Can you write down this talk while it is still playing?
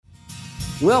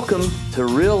Welcome to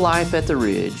Real Life at the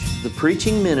Ridge, the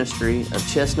preaching ministry of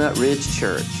Chestnut Ridge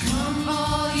Church. Come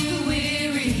all you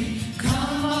weary,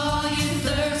 come all you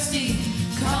thirsty,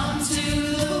 come to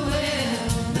the well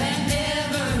that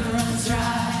never runs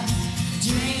dry.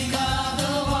 Drink of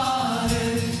the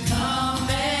water, come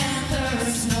and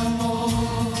thirst no more.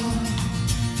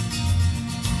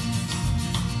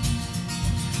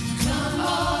 Come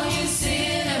all you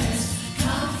sinners,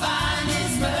 come find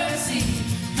His mercy,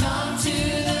 come to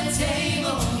the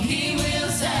table, He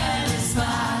will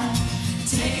satisfy.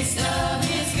 Taste of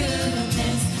His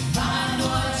goodness, find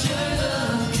what you're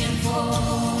looking for.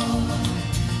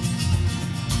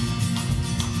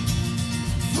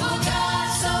 For God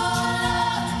so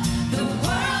loved the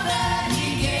world that He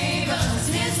gave us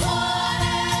His one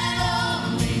and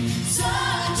only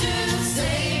Son to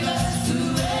save us.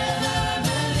 Whoever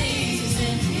believes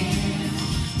in Him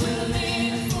will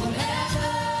live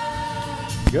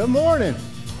forever. Good morning.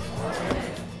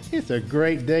 It's a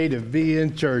great day to be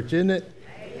in church, isn't it?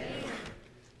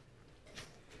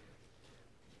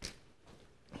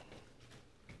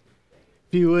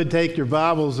 If you would take your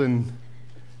Bibles and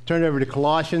turn over to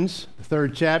Colossians, the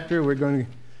third chapter. We're going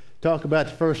to talk about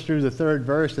the first through the third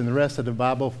verse and the rest of the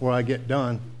Bible before I get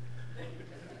done.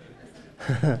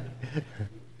 You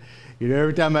know,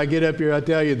 every time I get up here, I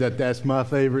tell you that that's my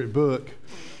favorite book,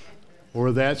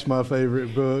 or that's my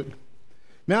favorite book.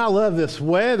 Man, I love this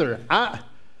weather.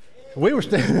 We were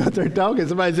standing out there talking.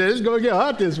 Somebody said, it's going to get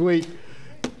hot this week.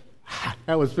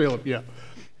 That was Philip, yeah.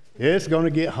 It's going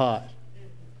to get hot.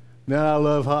 Now I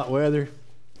love hot weather.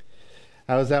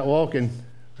 I was out walking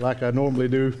like I normally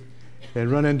do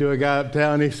and run into a guy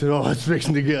uptown. He said, oh, it's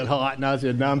fixing to get hot. And I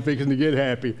said, no, I'm fixing to get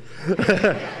happy.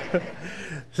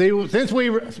 See, since we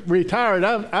retired,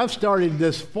 I've started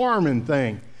this farming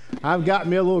thing. I've got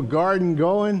me a little garden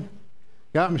going.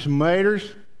 Got me some mater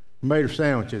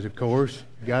sandwiches, of course.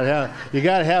 You gotta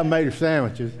have mater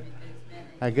sandwiches.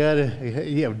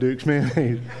 Dukes,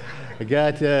 man. I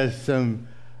got some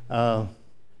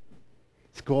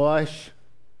squash,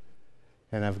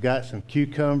 and I've got some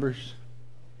cucumbers.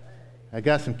 I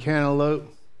got some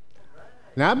cantaloupe.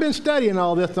 Now I've been studying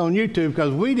all this on YouTube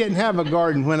because we didn't have a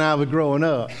garden when I was growing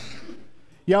up.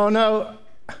 Y'all know,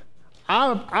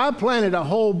 I planted a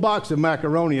whole box of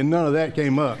macaroni and none of that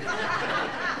came up.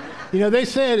 You know, they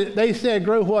said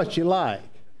grow what you like.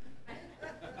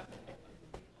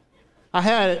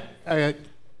 I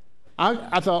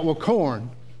thought, well, corn.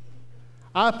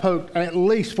 I poked at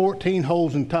least 14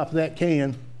 holes in top of that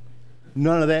can.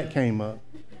 None of that came up.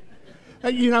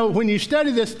 You know, when you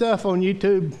study this stuff on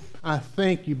YouTube, I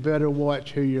think you better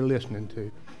watch who you're listening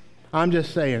to. I'm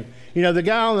just saying. You know, the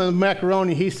guy on the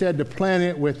macaroni, he said to plant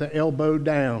it with the elbow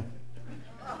down.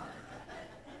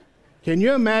 Can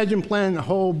you imagine planting a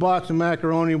whole box of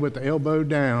macaroni with the elbow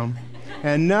down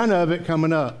and none of it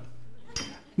coming up?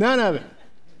 None of it.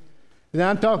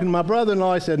 Now I'm talking to my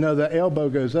brother-in-law. He said, no, the elbow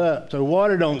goes up, so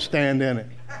water don't stand in it.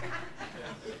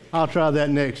 I'll try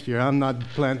that next year. I'm not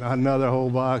planting another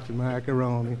whole box of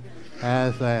macaroni.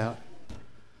 That's out.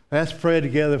 Let's pray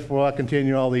together before I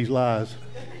continue all these lies.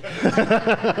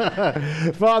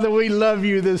 Father, we love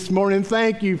you this morning.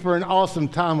 Thank you for an awesome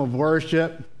time of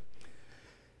worship.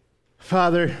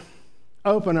 Father,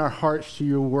 open our hearts to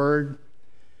your word.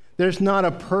 There's not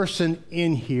a person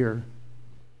in here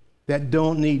that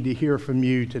don't need to hear from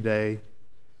you today.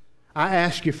 I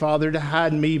ask you, Father, to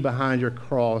hide me behind your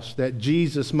cross, that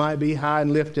Jesus might be high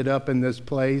and lifted up in this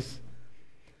place.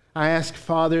 I ask,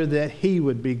 Father, that he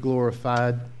would be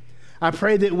glorified. I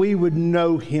pray that we would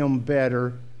know him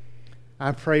better.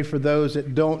 I pray for those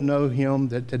that don't know him,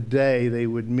 that today they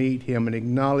would meet him and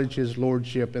acknowledge his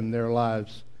lordship in their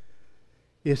lives.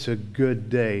 It's a good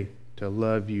day to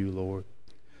love you, Lord.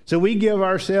 So we give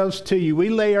ourselves to you. We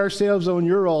lay ourselves on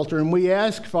your altar, and we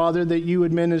ask, Father, that you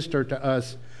would minister to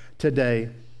us today.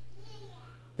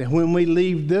 That when we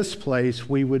leave this place,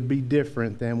 we would be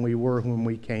different than we were when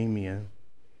we came in.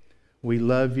 We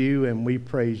love you and we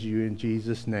praise you in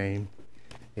Jesus' name.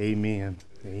 Amen.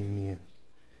 Amen.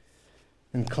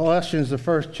 In Colossians, the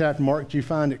first chapter, Mark, did you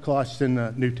find it? Colossians in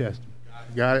the New Testament.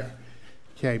 Got it?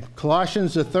 Okay,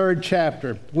 Colossians, the third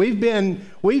chapter. We've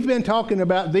been talking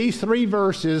about these three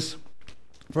verses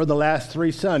for the last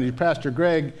three Sundays. Pastor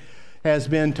Greg has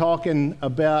been talking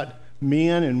about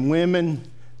men and women.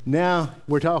 Now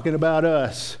we're talking about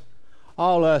us,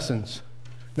 all us'ns,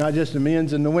 not just the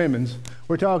men's and the women's.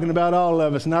 We're talking about all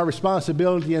of us and our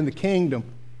responsibility in the kingdom.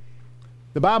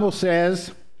 The Bible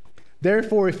says,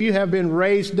 therefore, if you have been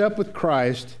raised up with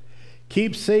Christ,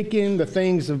 keep seeking the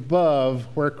things above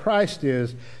where Christ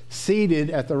is, seated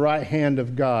at the right hand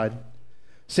of God.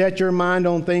 Set your mind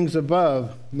on things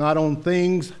above, not on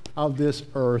things of this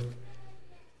earth.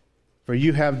 For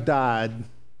you have died.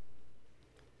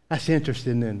 That's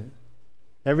interesting, isn't it?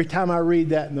 Every time I read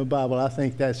that in the Bible, I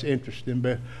think that's interesting.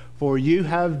 But for you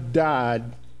have died,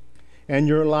 and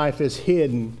your life is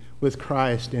hidden with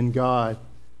Christ in God.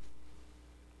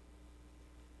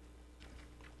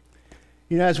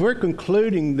 You know, as we're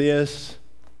concluding this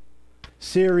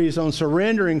series on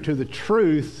surrendering to the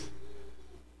truth,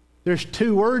 there's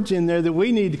two words in there that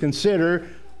we need to consider.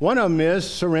 One of them is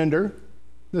surrender.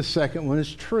 The second one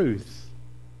is truth.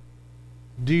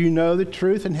 Do you know the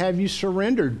truth, and have you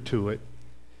surrendered to it?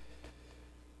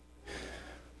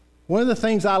 One of the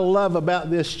things I love about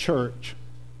this church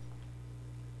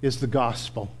is the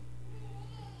gospel.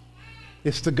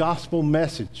 It's the gospel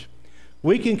message.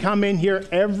 We can come in here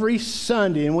every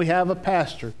Sunday and we have a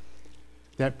pastor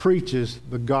that preaches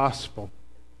the gospel.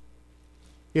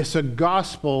 It's a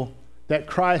gospel that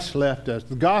Christ left us.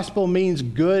 The gospel means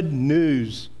good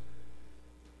news.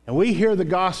 And we hear the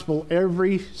gospel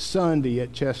every Sunday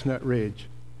at Chestnut Ridge.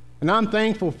 And I'm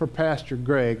thankful for Pastor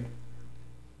Greg.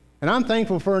 And I'm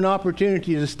thankful for an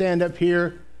opportunity to stand up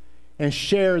here and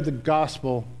share the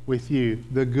gospel with you,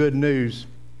 the good news.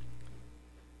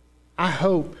 I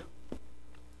hope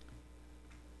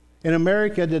in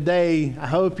America today, I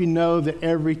hope you know that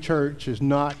every church is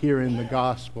not hearing the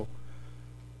gospel.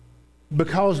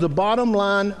 Because the bottom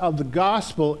line of the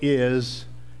gospel is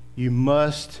you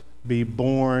must be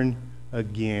born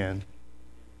again.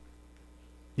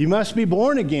 You must be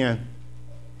born again.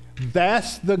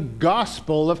 That's the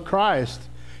gospel of Christ.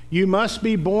 You must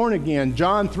be born again.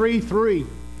 John 3:3.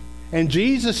 And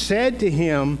Jesus said to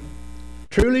him,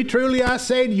 truly, truly, I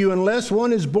say to you, unless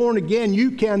one is born again,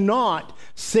 you cannot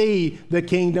see the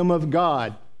kingdom of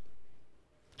God.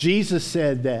 Jesus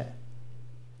said that.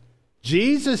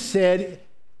 Jesus said,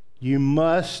 you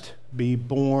must be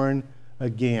born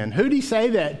again. Who did he say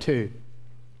that to?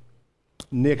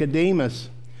 Nicodemus.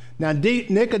 Now,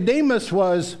 Nicodemus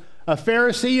was a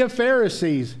Pharisee of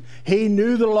Pharisees. He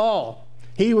knew the law.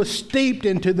 He was steeped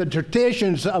into the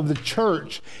traditions of the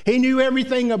church. He knew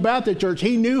everything about the church.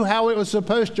 He knew how it was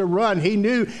supposed to run. He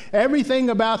knew everything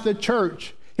about the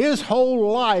church. His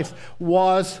whole life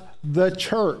was the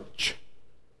church.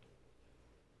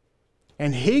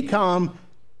 And he come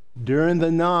during the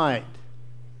night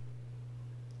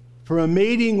for a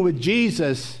meeting with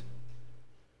Jesus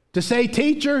to say,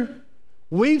 teacher,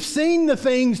 we've seen the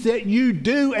things that you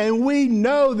do, and we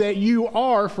know that you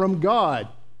are from God.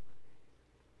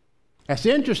 That's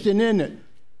interesting, isn't it?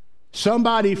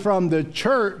 Somebody from the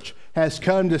church has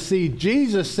come to see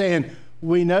Jesus saying,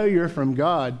 we know you're from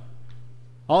God.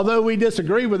 Although we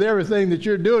disagree with everything that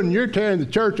you're doing, you're tearing the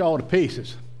church all to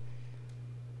pieces.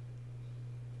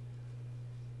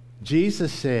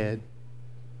 Jesus said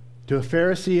to a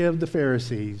Pharisee of the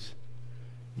Pharisees,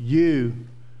 you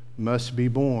must be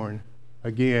born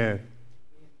again.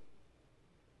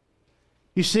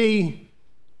 You see,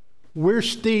 we're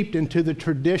steeped into the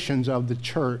traditions of the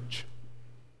church.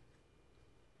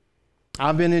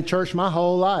 I've been in church my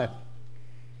whole life.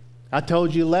 I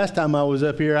told you last time I was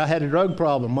up here, I had a drug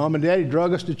problem. Mom and Daddy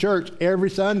drug us to church every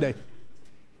Sunday.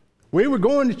 We were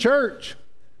going to church.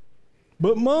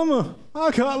 But Mama,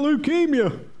 I got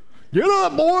leukemia. Get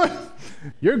up, boy.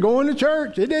 You're going to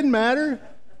church. It didn't matter.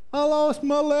 I lost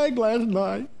my leg last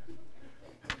night.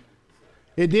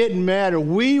 It didn't matter.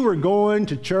 We were going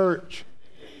to church.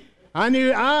 I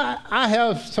knew I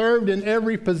have served in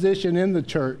every position in the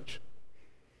church.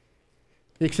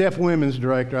 Except women's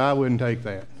director. I wouldn't take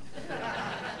that.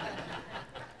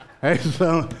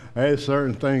 There's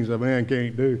certain things a man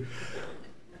can't do.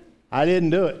 I didn't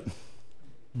do it,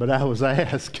 but I was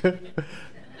asked.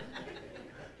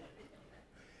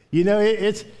 You know,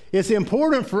 it's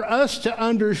important for us to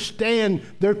understand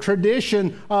the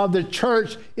tradition of the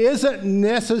church isn't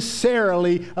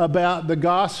necessarily about the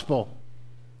gospel.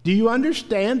 Do you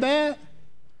understand that?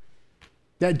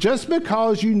 That just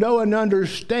because you know and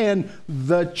understand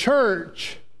the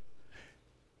church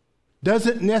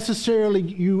doesn't necessarily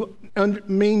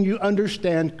mean you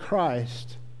understand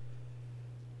Christ.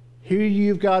 Here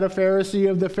you've got a Pharisee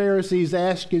of the Pharisees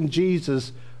asking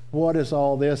Jesus, what is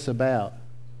all this about?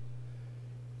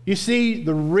 You see,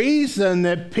 the reason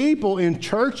that people in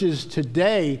churches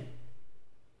today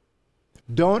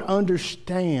don't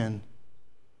understand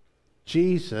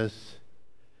Jesus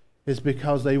is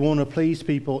because they want to please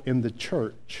people in the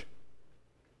church.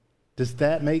 Does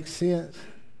that make sense?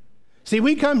 See,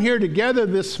 we come here together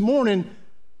this morning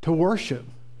to worship,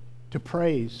 to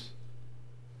praise,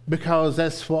 because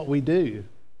that's what we do.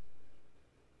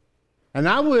 And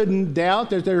I wouldn't doubt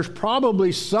that there's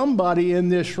probably somebody in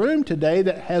this room today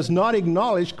that has not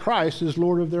acknowledged Christ as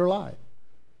Lord of their life.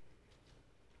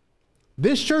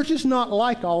 This church is not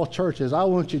like all churches. I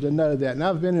want you to know that. And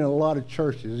I've been in a lot of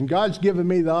churches. And God's given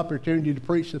me the opportunity to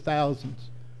preach to thousands,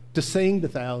 to sing to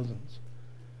thousands.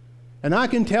 And I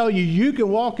can tell you, you can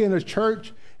walk in a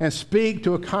church and speak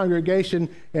to a congregation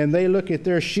and they look at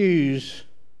their shoes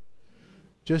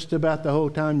just about the whole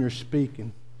time you're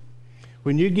speaking.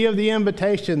 When you give the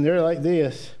invitation, they're like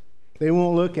this. They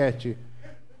won't look at you.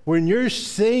 When you're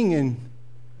singing,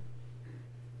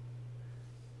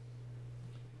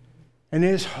 and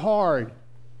it's hard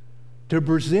to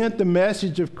present the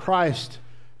message of Christ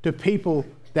to people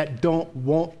that don't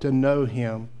want to know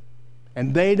Him.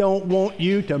 And they don't want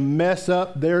you to mess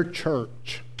up their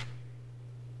church.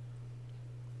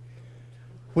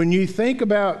 When you think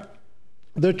about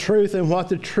the truth and what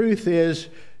the truth is,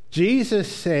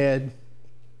 Jesus said,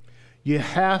 you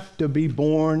have to be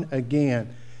born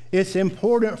again. It's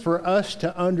important for us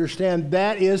to understand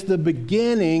that is the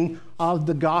beginning of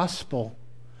the gospel.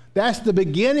 That's the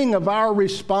beginning of our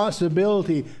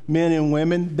responsibility, men and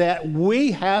women, that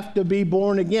we have to be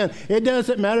born again. It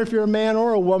doesn't matter if you're a man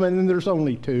or a woman, and there's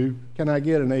only two. Can I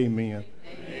get an amen?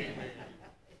 Amen.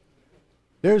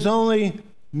 There's only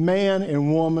man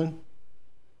and woman.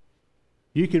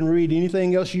 You can read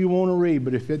anything else you want to read,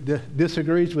 but if it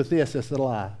disagrees with this, it's a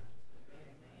lie.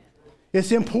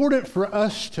 It's important for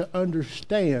us to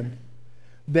understand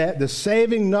that the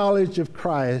saving knowledge of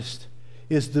Christ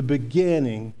is the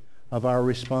beginning of our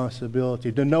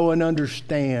responsibility, to know and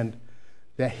understand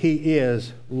that He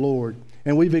is Lord.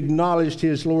 And we've acknowledged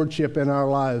His Lordship in our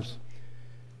lives.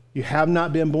 You have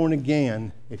not been born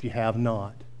again if you have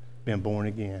not been born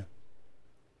again.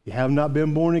 You have not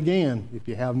been born again if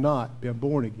you have not been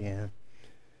born again.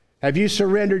 Have you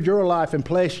surrendered your life and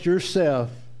placed yourself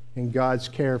in God's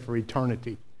care for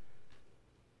eternity?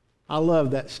 I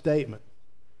love that statement.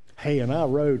 Hey, and I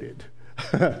wrote it.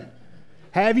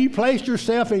 Have you placed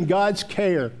yourself in God's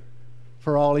care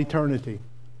for all eternity?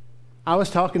 I was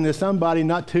talking to somebody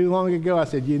not too long ago. I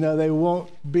said, there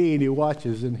won't be any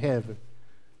watches in heaven.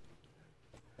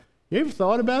 You ever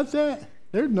thought about that?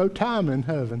 There's no time in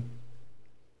heaven.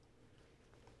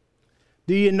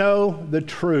 Do you know the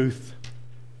truth?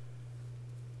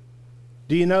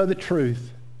 Do you know the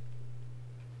truth?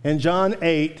 In John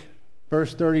 8,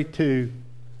 verse 32,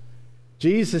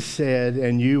 Jesus said,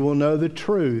 and you will know the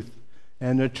truth,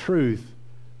 and the truth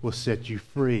will set you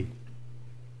free.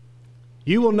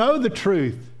 You will know the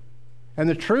truth, and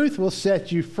the truth will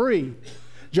set you free.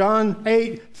 John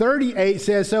 8:38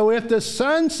 says, so if the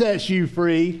Son sets you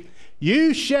free,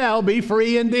 you shall be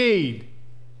free indeed.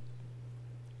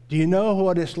 Do you know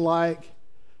what it's like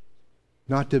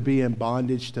not to be in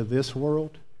bondage to this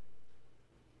world?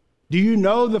 Do you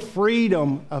know the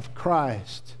freedom of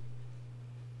Christ?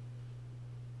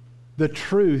 The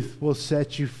truth will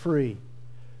set you free.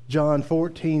 John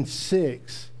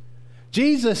 14:6.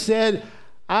 Jesus said,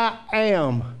 I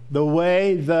am the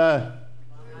way, the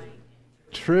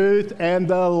truth, and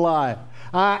the life.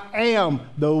 I am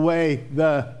the way,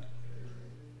 the...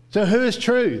 So who is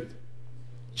truth?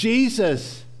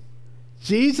 Jesus.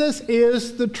 Jesus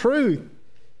is the truth.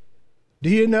 Do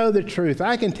you know the truth?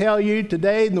 I can tell you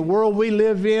today in the world we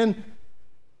live in,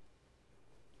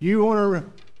 you want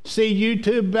to see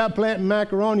YouTube about planting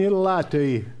macaroni, it'll lie to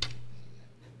you.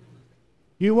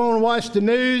 You want to watch the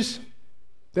news,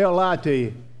 they'll lie to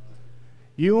you.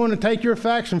 You want to take your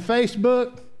facts from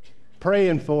Facebook,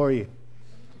 praying for you.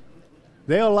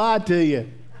 They'll lie to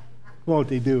you. Won't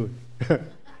they do it?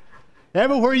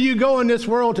 Everywhere you go in this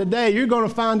world today, you're going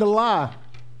to find a lie.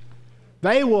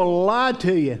 They will lie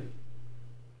to you.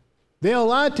 They'll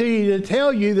lie to you to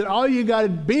tell you that all you got to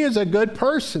be is a good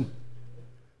person.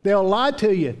 They'll lie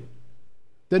to you.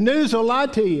 The news will lie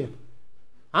to you.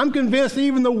 I'm convinced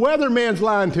even the weatherman's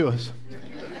lying to us.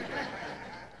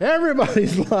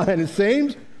 Everybody's lying, it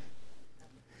seems.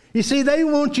 You see, they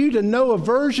want you to know a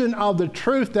version of the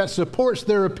truth that supports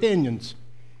their opinions.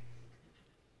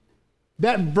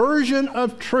 That version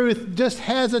of truth just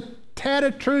has a tad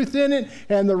of truth in it,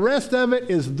 and the rest of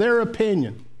it is their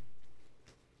opinion.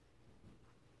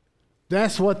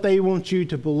 That's what they want you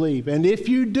to believe. And if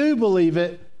you do believe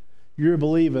it, you're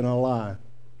believing a lie.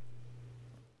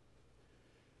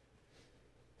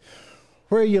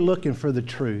 Where are you looking for the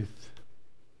truth?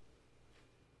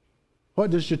 What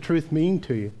does the truth mean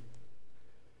to you?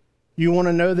 You want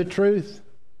to know the truth?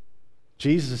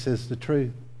 Jesus is the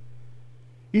truth.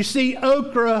 You see,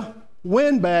 Oprah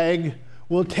Winfrey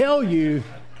will tell you,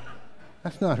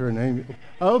 that's not her name,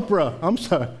 Oprah, I'm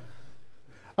sorry.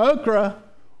 Oprah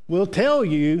will tell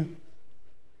you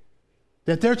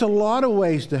that there's a lot of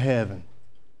ways to heaven.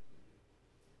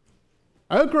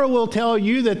 Okra will tell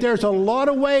you that there's a lot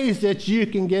of ways that you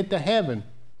can get to heaven.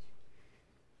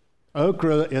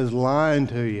 Okra is lying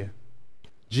to you.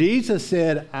 Jesus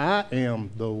said, I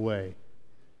am the way.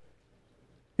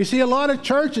 You see, a lot of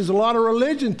churches, a lot of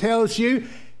religion tells you,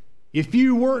 if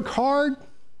you work hard,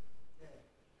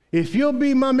 if you'll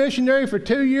be my missionary for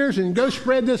 2 years and go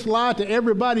spread this lie to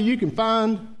everybody you can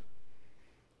find,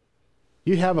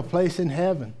 you have a place in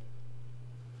heaven.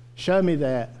 Show me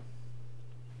that.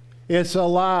 It's a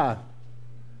lie.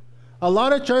 A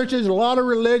lot of churches, a lot of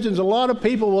religions, a lot of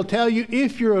people will tell you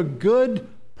if you're a good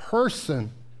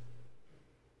person,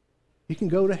 you can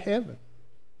go to heaven.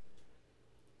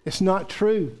 It's not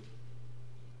true.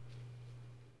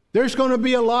 There's going to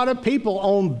be a lot of people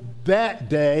on that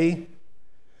day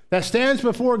that stands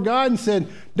before God and said,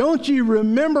 don't you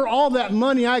remember all that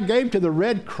money I gave to the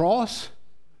Red Cross?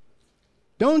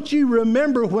 Don't you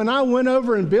remember when I went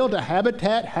over and built a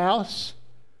Habitat house?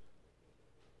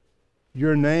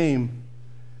 Your name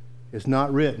is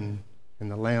not written in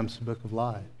the Lamb's Book of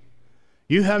Life.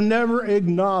 You have never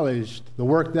acknowledged the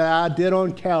work that I did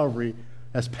on Calvary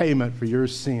as payment for your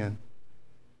sin.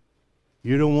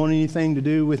 You don't want anything to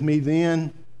do with me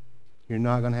then, you're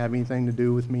not going to have anything to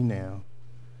do with me now.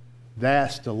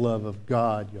 That's the love of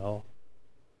God, y'all.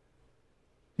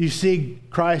 You see,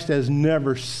 Christ has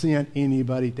never sent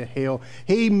anybody to hell.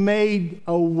 He made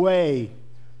a way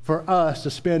for us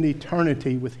to spend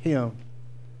eternity with Him.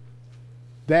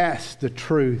 That's the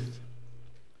truth.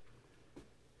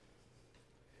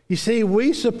 You see,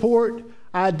 we support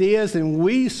ideas and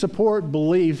we support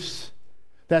beliefs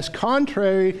that's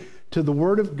contrary to the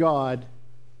Word of God,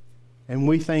 and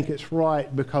we think it's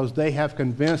right because they have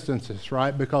convinced us it's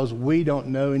right because we don't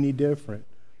know any different.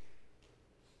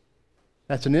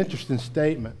 That's an interesting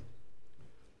statement.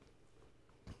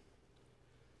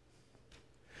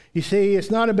 You see,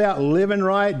 it's not about living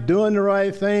right, doing the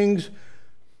right things.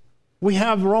 We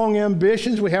have wrong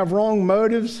ambitions, we have wrong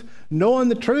motives. Knowing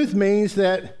the truth means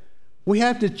that we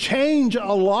have to change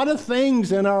a lot of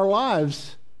things in our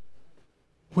lives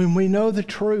when we know the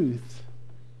truth.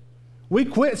 We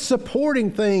quit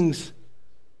supporting things.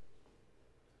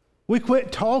 We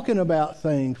quit talking about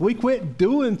things. We quit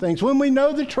doing things when we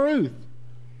know the truth.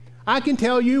 I can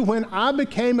tell you, when I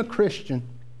became a Christian,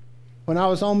 when I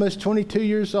was almost 22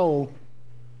 years old,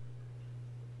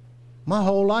 my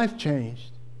whole life changed.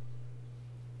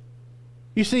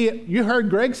 You see, you heard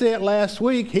Greg say it last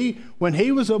week. When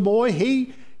he was a boy,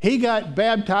 he got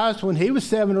baptized when he was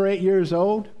 7 or 8 years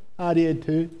old. I did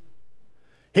too.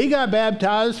 He got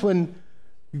baptized when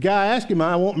the guy asked him,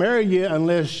 I won't marry you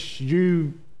unless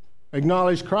you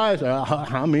acknowledge Christ.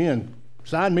 I'm in.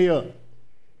 Sign me up.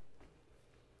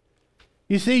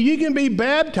 You see, you can be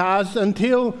baptized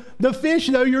until the fish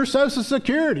know your Social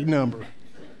Security number.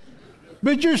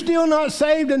 But you're still not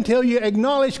saved until you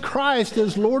acknowledge Christ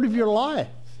as Lord of your life.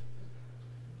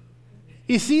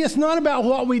 You see, it's not about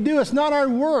what we do. It's not our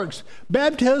works.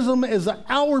 Baptism is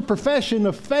our profession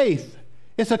of faith.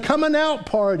 It's a coming out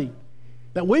party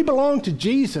that we belong to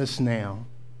Jesus now.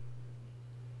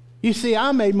 You see,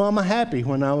 I made Mama happy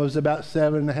when I was about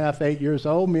 7.5, 8 years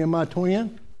old, me and my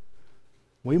twin.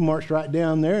 We marched right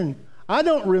down there, and I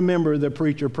don't remember the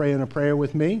preacher praying a prayer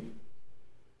with me.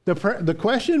 The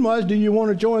question was, do you want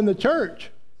to join the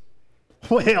church?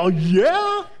 Well,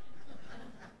 yeah.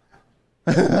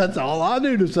 That's all I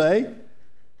knew to say,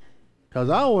 because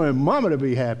I wanted Mama to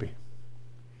be happy.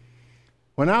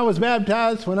 When I was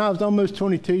baptized, when I was almost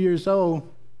 22 years old,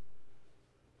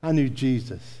 I knew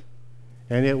Jesus,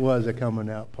 and it was a coming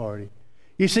out party.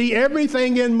 You see,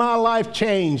 everything in my life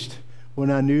changed when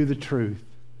I knew the truth.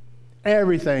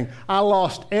 Everything. I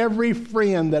lost every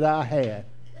friend that I had.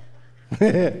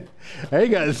 They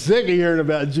got sick of hearing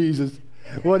about Jesus,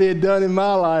 what He had done in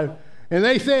my life. And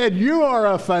they said, you are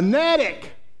a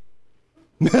fanatic.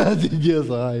 I said, yes,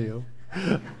 I am.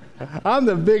 I'm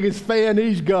the biggest fan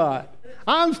He's got.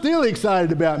 I'm still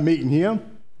excited about meeting Him.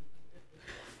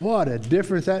 What a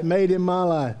difference that made in my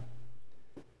life.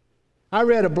 I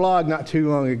read a blog not too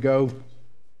long ago.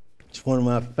 It's one of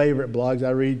my favorite blogs.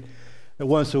 I read it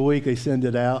once a week. They send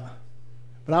it out.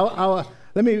 But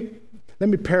let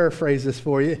me paraphrase this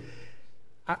for you.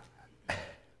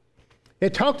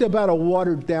 It talked about a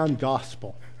watered-down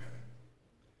gospel.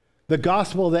 The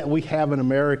gospel that we have in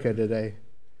America today.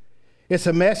 It's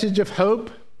a message of hope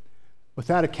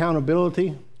without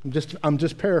accountability. I'm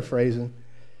just paraphrasing.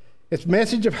 It's a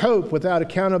message of hope without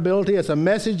accountability. It's a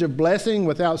message of blessing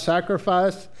without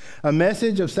sacrifice. A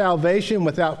message of salvation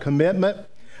without commitment.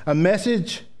 A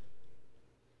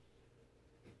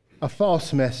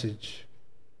false message.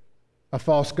 a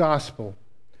false gospel,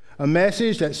 a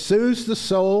message that soothes the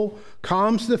soul,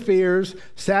 calms the fears,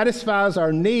 satisfies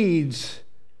our needs.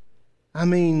 I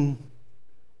mean,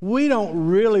 we don't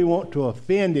really want to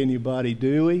offend anybody,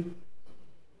 do we?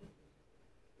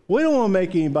 We don't want to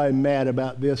make anybody mad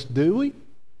about this, do we?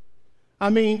 I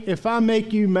mean, if I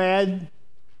make you mad,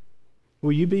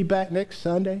 will you be back next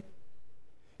Sunday?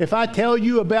 If I tell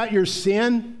you about your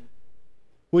sin,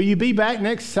 will you be back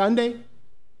next Sunday?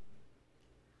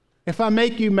 If I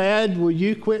make you mad, will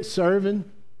you quit serving?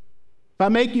 If I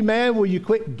make you mad, will you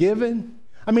quit giving?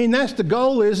 I mean, that's the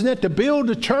goal, isn't it? To build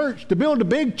a church, to build a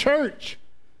big church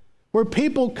where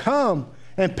people come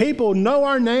and people know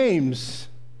our names.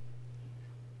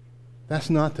 That's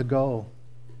not the goal.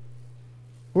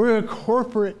 We're a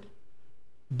corporate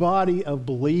body of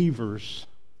believers.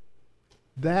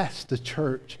 That's the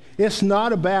church. It's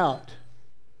not about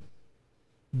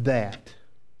that.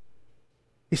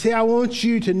 You see, I want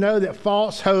you to know that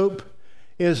false hope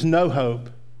is no hope.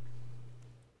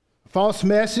 False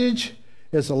message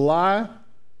is a lie.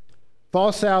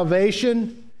 False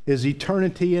salvation is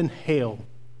eternity in hell.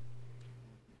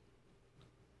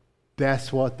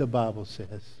 That's what the Bible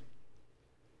says.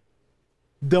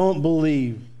 Don't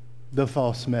believe the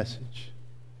false message.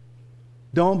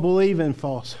 Don't believe in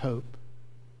false hope.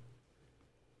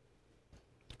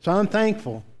 So I'm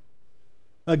thankful,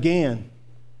 again,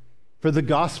 for the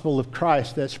gospel of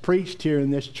Christ that's preached here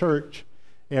in this church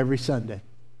every Sunday.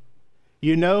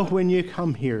 You know, when you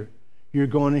come here, you're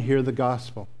going to hear the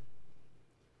gospel.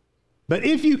 But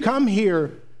if you come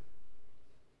here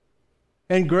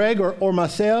and Greg or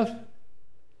myself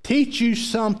teach you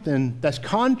something that's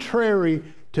contrary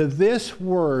to this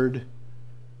word,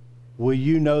 will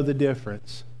you know the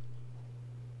difference?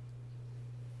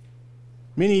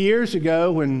 Many years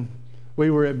ago, when we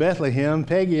were at Bethlehem,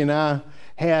 Peggy and I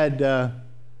had a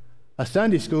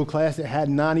Sunday school class that had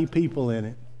 90 people in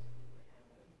it.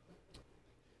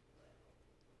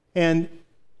 And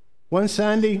one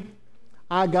Sunday,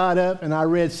 I got up and I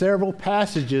read several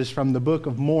passages from the Book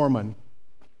of Mormon.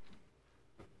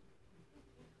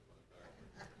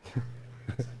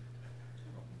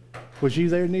 Was you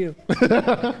there, Neil?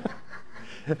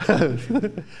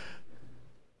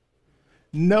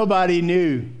 Nobody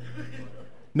knew.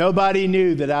 Nobody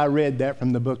knew that I read that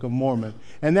from the Book of Mormon.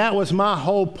 And that was my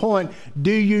whole point.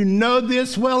 Do you know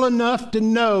this well enough to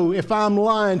know if I'm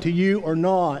lying to you or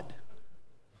not?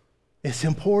 It's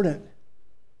important.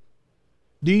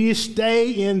 Do you stay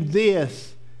in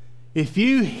this? If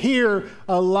you hear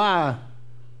a lie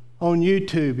on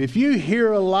YouTube, if you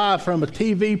hear a lie from a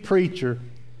TV preacher,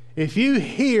 if you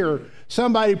hear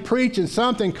somebody preaching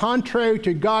something contrary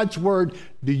to God's word,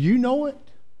 do you know it?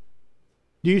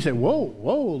 Do you say,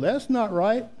 whoa, that's not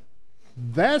right?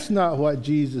 That's not what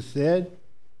Jesus said.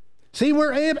 See,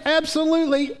 we're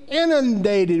absolutely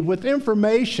inundated with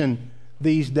information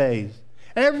these days.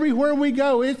 Everywhere we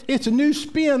go, it's a new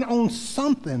spin on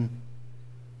something.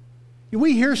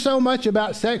 We hear so much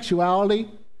about sexuality.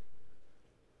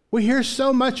 We hear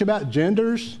so much about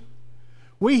genders.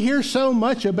 We hear so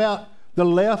much about the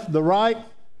left, the right.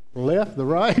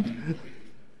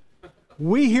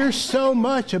 We hear so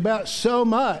much about so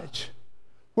much.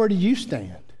 Where do you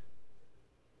stand?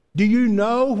 Do you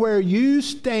know where you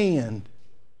stand?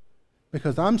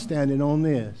 Because I'm standing on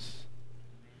this.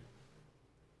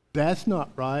 That's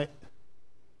not right.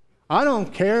 I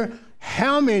don't care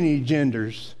how many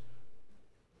genders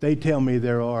they tell me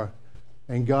there are.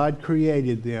 And God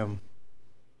created them,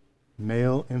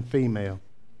 male and female.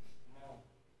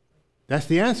 That's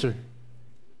the answer.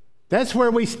 That's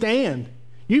where we stand.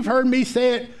 You've heard me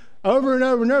say it over and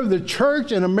over and over. The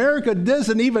church in America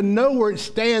doesn't even know where it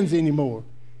stands anymore.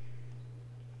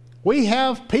 We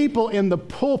have people in the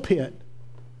pulpit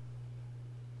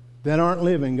that aren't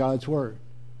living God's word.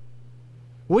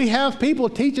 We have people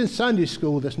teaching Sunday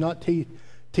school that's not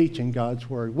teaching God's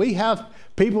word. We have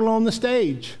people on the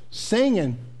stage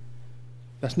singing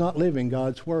that's not living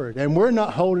God's word. And we're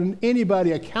not holding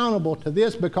anybody accountable to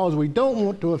this because we don't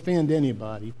want to offend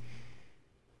anybody.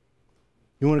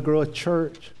 You want to grow a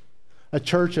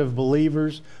church of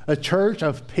believers, a church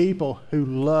of people who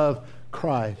love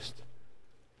Christ.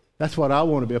 That's what I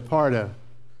want to be a part of,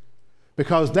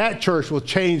 because that church will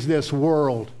change this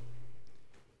world.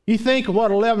 You think of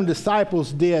what 11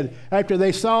 disciples did after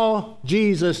they saw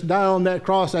Jesus die on that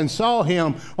cross and saw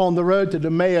him on the road to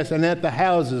Emmaus and at the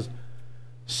houses,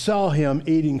 saw him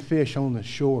eating fish on the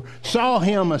shore, saw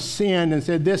him ascend and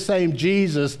said, this same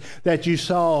Jesus that you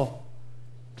saw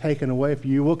taken away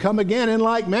from you will come again in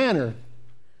like manner.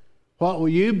 What will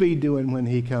you be doing when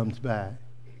he comes back?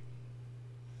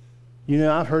 You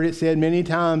know, I've heard it said many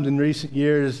times in recent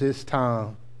years, it's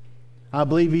time. I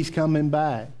believe he's coming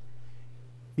back.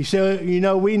 You say, you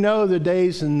know, we know the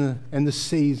days and the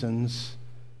seasons.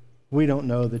 We don't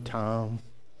know the time.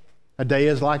 A day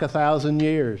is like 1,000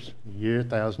 years. A year,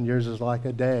 1,000 years is like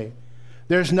a day.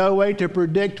 There's no way to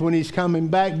predict when he's coming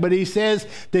back, but he says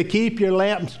to keep your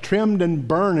lamps trimmed and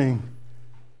burning.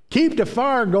 Keep the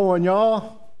fire going,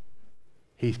 y'all.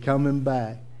 He's coming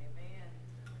back. Amen.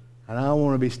 And I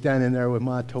want to be standing there with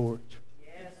my torch.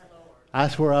 Yes, Lord.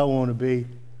 That's where I want to be.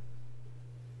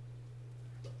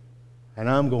 And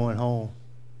I'm going home.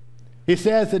 He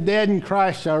says the dead in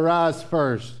Christ shall rise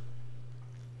first.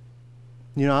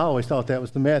 You know, I always thought that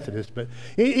was the Methodist, but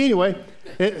anyway,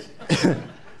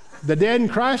 the dead in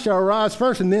Christ shall rise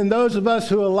first, and then those of us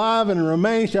who are alive and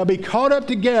remain shall be caught up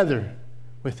together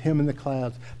with him in the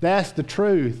clouds. That's the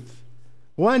truth.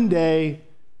 One day,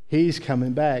 he's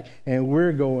coming back, and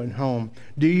we're going home.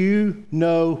 Do you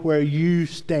know where you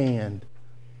stand?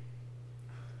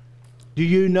 Do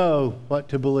you know what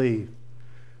to believe?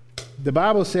 The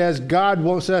Bible says God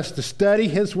wants us to study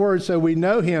his word so we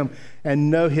know him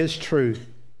and know his truth.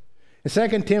 In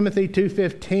 2 Timothy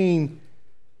 2:15,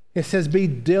 it says, be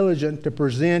diligent to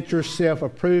present yourself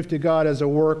approved to God as a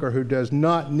worker who does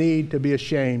not need to be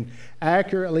ashamed,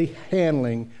 accurately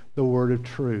handling the word of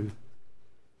truth.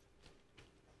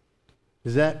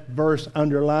 Is that verse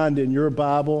underlined in your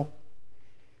Bible?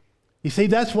 You see,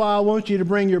 that's why I want you to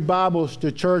bring your Bibles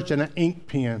to church and an ink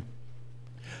pen.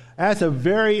 That's a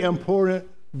very important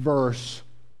verse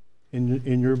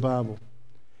in your Bible.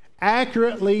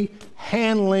 Accurately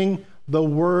handling the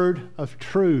word of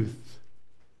truth.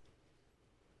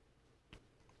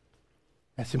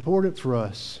 That's important for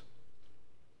us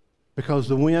because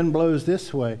the wind blows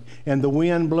this way and the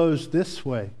wind blows this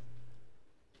way.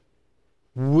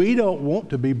 We don't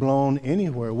want to be blown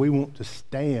anywhere. We want to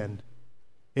stand.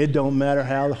 It don't matter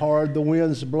how hard the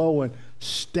wind's blowing.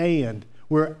 Stand.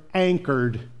 We're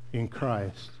anchored in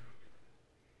Christ.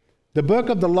 The book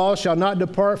of the law shall not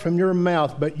depart from your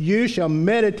mouth, but you shall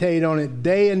meditate on it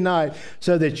day and night,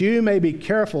 so that you may be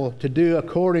careful to do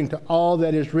according to all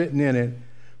that is written in it.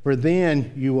 For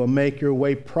then you will make your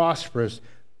way prosperous,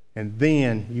 and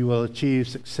then you will achieve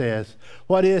success.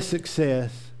 What is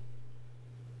success?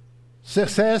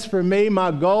 Success for me,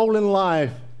 my goal in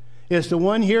life, is to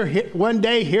one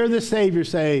day hear the Savior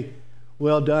say,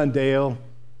 well done, Dale.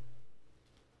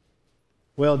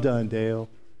 Well done, Dale.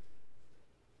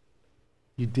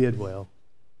 You did well.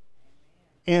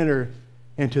 Enter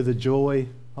into the joy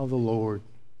of the Lord.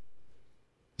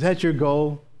 Is that your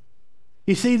goal?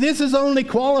 You see, this is only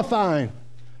qualifying.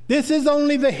 This is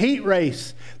only the heat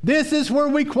race. This is where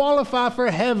we qualify for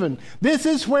heaven. This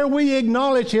is where we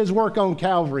acknowledge his work on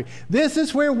Calvary. This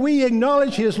is where we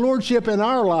acknowledge his lordship in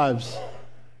our lives.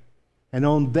 And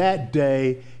on that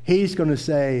day, he's going to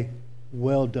say,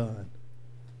 well done.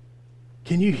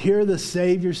 Can you hear the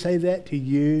Savior say that to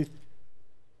you?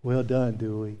 Well done,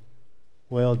 Dewey.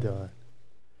 Well done.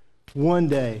 One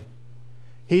day,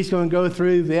 he's going to go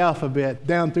through the alphabet,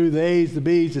 down through the A's, the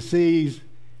B's, the C's.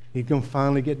 He's going to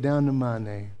finally get down to my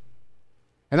name.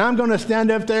 And I'm going to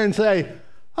stand up there and say,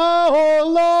 oh,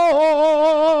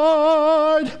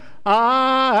 Lord,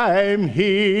 I'm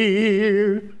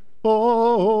here.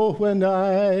 Oh, when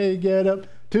I get up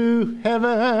to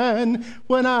heaven,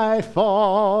 when I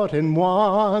fought and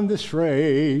won this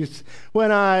race,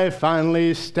 when I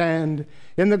finally stand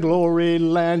in the glory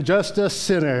land, just a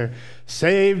sinner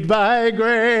saved by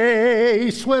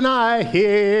grace, when I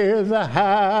hear the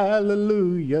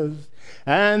hallelujahs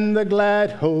and the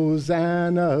glad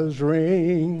hosannas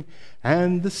ring,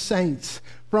 and the saints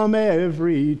from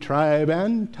every tribe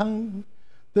and tongue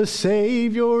the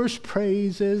Savior's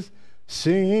praises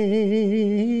sing.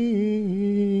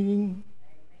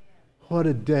 What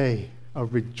a day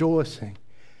of rejoicing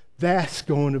that's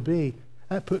going to be.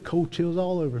 That put cold chills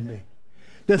all over me.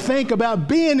 To think about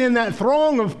being in that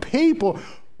throng of people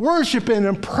worshiping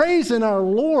and praising our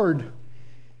Lord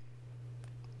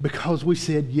because we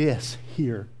said yes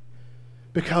here.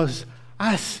 Because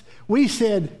we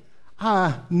said,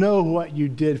 I know what you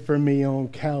did for me on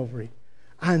Calvary.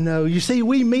 I know. You see,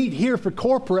 we meet here for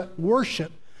corporate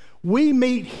worship. We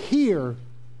meet here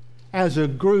as a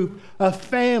group, a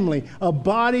family, a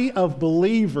body of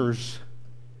believers.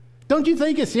 Don't you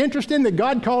think it's interesting that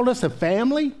God called us a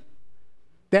family?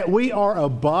 That we are a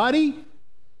body?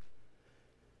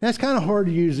 That's kind of hard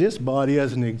to use this body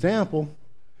as an example.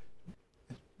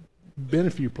 Been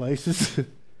a few places.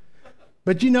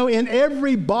 But you know, in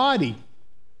every body,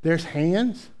 there's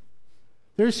hands,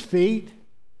 there's feet,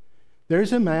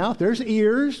 there's a mouth, there's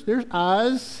ears, there's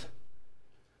eyes,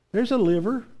 there's a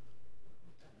liver,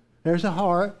 There's a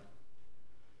heart.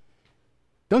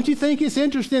 Don't you think it's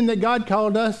interesting that God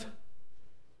called us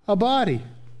a body?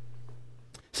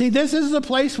 See, this is the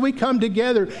place we come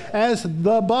together as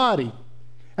the body.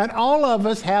 And all of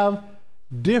us have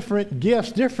different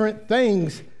gifts, different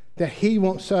things that He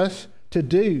wants us to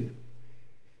do.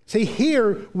 See,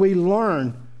 here we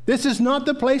learn. This is not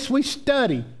the place we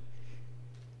study.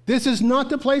 This is not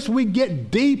the place we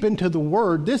get deep into the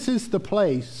Word. This is the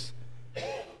place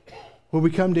where we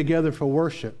come together for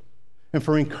worship and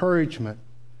for encouragement.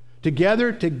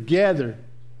 Together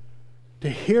to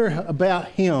hear about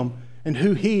Him and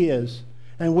who He is.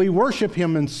 And we worship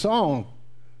Him in song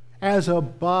as a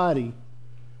body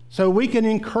so we can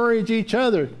encourage each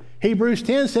other. Hebrews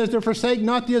 10 says to forsake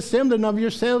not the assembling of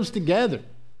yourselves together.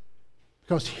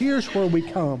 Because here's where we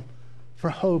come for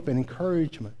hope and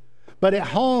encouragement. But at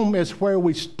home is where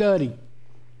we study.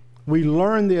 We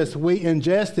learn this, we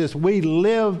ingest this, we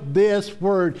live this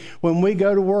Word when we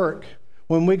go to work,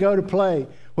 when we go to play,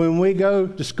 when we go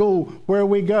to school, where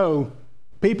we go.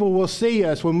 People will see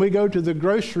us when we go to the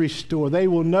grocery store. They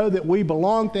will know that we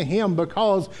belong to Him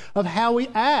because of how we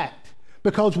act,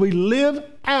 because we live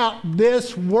out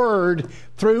this Word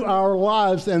through our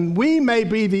lives, and we may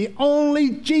be the only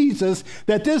Jesus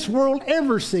that this world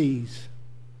ever sees.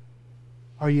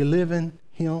 Are you living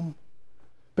Him?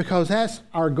 Because that's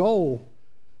our goal.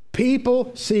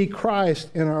 People see Christ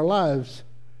in our lives.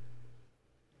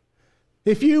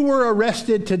 If you were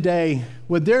arrested today,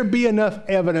 would there be enough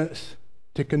evidence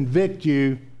to convict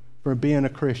you for being a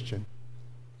Christian?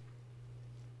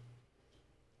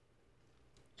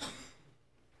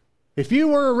 If you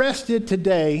were arrested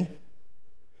today,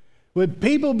 would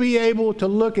people be able to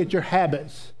look at your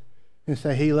habits and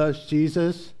say, he loves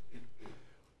Jesus?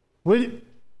 Would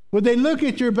they look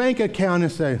at your bank account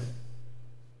and say,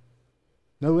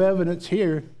 no evidence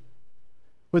here?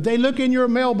 Would they look in your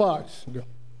mailbox and go,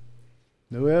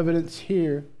 no evidence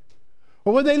here?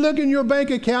 Or would they look in your bank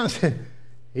account and say,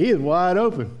 he is wide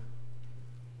open.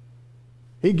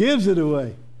 He gives it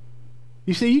away.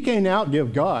 You see, you can't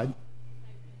outgive God.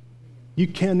 You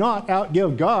cannot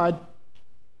outgive God.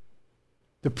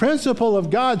 The principle of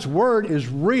God's Word is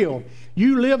real.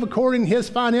 You live according to His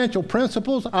financial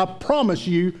principles, I promise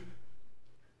you,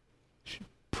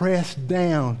 pressed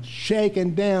down,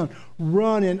 shaken down,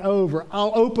 running over.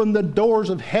 I'll open the doors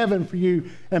of heaven for you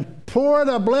and pour out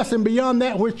a blessing beyond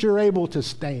that which you're able to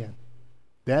stand.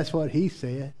 That's what He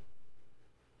said.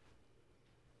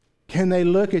 Can they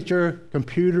look at your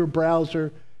computer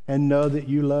browser and know that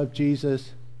you love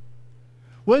Jesus?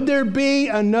 Would there be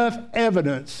enough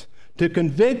evidence to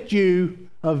convict you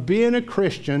of being a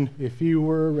Christian if you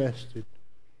were arrested?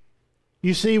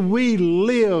 You see, we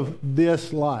live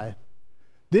this life.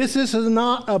 This is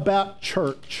not about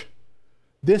church.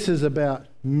 This is about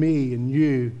me and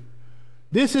you.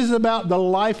 This is about the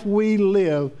life we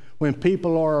live when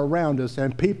people are around us,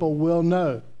 and people will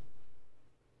know.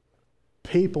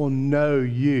 People know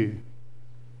you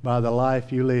by the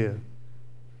life you live.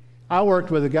 I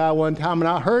worked with a guy one time, and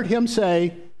I heard him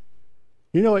say,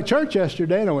 you know, at church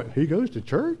yesterday, and I went, he goes to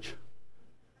church?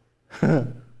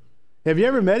 Have you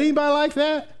ever met anybody like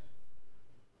that?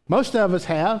 Most of us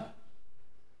have.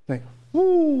 Think,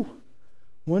 whoo,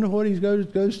 wonder what he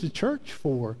goes to church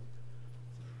for.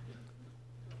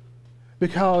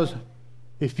 Because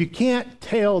if you can't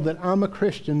tell that I'm a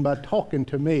Christian by talking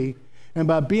to me and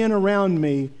by being around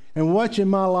me and watching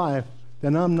my life,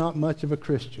 then I'm not much of a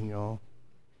Christian, y'all.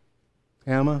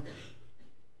 Am I?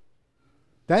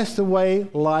 That's the way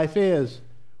life is.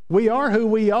 We are who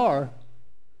we are.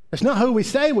 It's not who we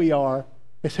say we are,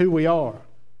 it's who we are.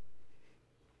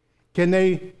 Can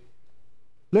they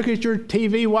look at your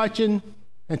TV watching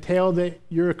and tell that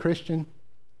you're a Christian?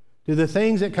 Do the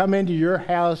things that come into your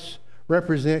house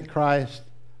represent Christ?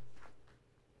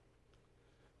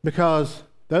 Because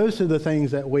those are the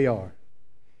things that we are.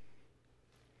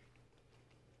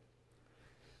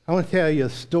 I want to tell you a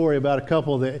story about a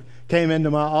couple that came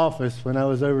into my office when I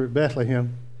was over at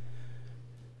Bethlehem.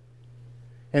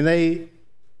 And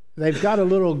they've got a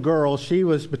little girl. She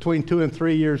was between 2 and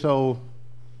 3 years old.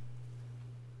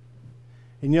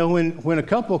 And you know, when a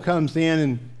couple comes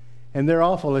in and they're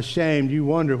awful ashamed, you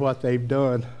wonder what they've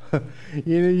done.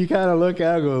 You know, you kind of look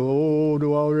at it and go, oh,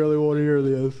 do I really want to hear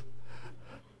this?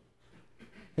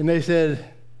 And they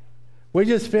said, we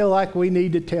just feel like we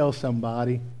need to tell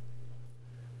somebody.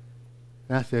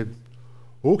 And I said,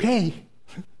 okay.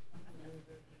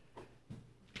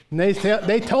 And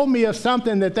they told me of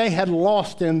something that they had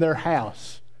lost in their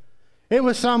house. It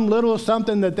was some little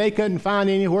something that they couldn't find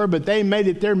anywhere, but they made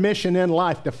it their mission in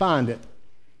life to find it.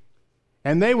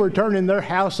 And they were turning their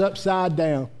house upside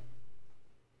down.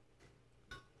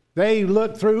 They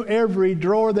looked through every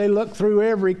drawer. They looked through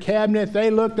every cabinet. They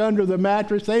looked under the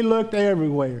mattress. They looked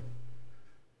everywhere.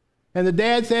 And the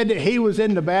dad said that he was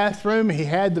in the bathroom. He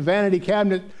had the vanity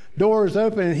cabinet doors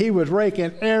open, and he was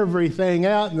raking everything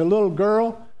out. And the little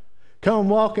girl come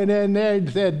walking in there and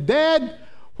said, "Dad,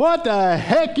 what the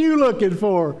heck you looking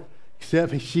for?"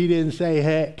 Except she didn't say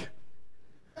heck.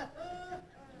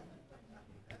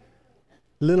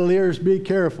 Little ears, be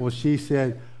careful. She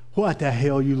said, "What the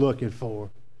hell you looking for?"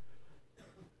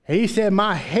 And he said,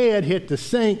 "My head hit the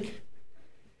sink.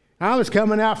 I was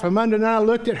coming out from under, and I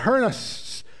looked at her, and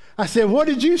I said, 'What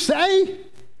did you say?'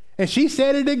 And she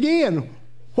said it again.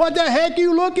 'What the heck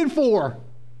you looking for?'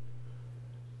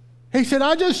 He said,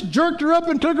 'I just jerked her up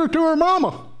and took her to her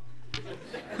mama.'"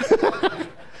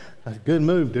 That's a good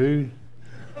move, dude.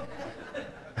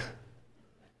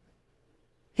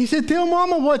 He said, "Tell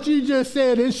Mama what you just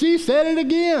said." And she said it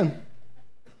again.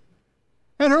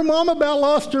 And her mama about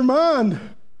lost her mind.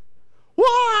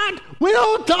 "What? We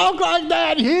don't talk like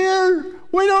that here.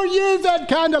 We don't use that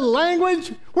kind of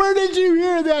language. Where did you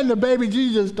hear that?" And the baby,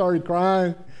 she just started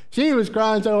crying. She was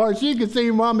crying so hard she could see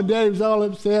Mom and Daddy was all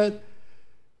upset.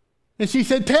 And she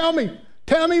said, tell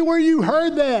me where you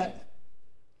heard that.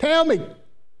 Tell me."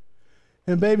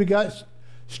 And baby got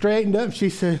straightened up. She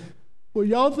said, "Well,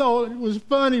 y'all thought it was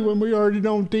funny when we heard it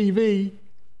on TV."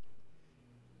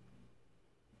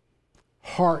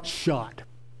 Heart shot.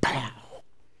 Pow.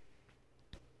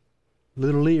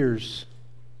 Little ears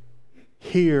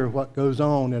hear what goes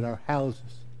on in our houses.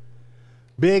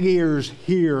 Big ears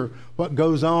hear what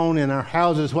goes on in our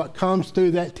houses. What comes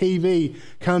through that TV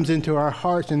comes into our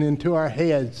hearts and into our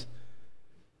heads.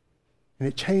 And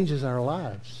it changes our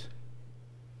lives.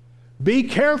 Be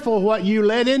careful what you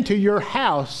let into your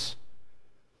house,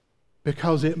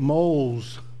 because it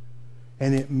molds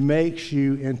and it makes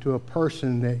you into a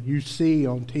person that you see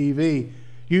on TV.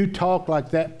 You talk like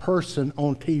that person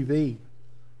on TV.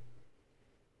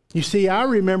 You see, I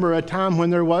remember a time when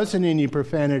there wasn't any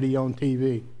profanity on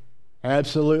TV.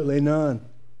 Absolutely none.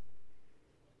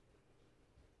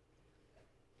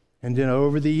 And then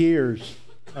over the years,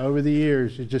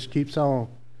 it just keeps on.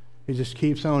 It just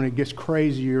keeps on. It gets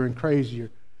crazier and crazier.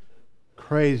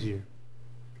 Crazier.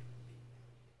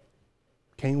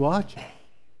 Can't watch it.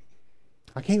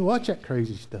 I can't watch that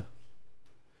crazy stuff.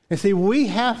 And see, we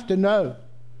have to know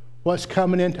what's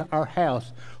coming into our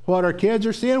house. What our kids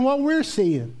are seeing, what we're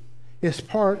seeing, is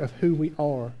part of who we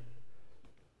are.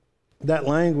 That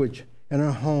language in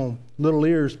our home, little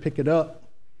ears pick it up.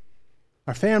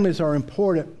 Our families are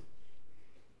important.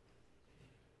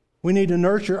 We need to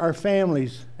nurture our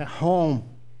families at home.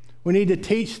 We need to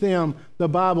teach them the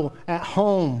Bible at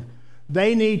home.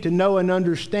 They need to know and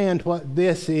understand what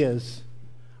this is.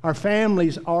 Our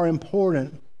families are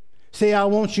important. See, I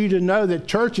want you to know that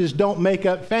churches don't make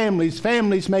up families.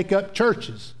 Families make up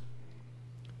churches.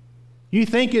 You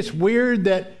think it's weird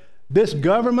that this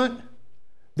government,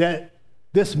 that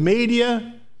this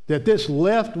media, that this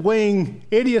left-wing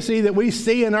idiocy that we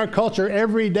see in our culture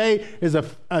every day is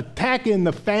attacking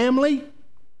the family?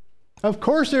 Of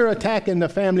course they're attacking the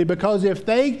family, because if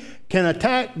they can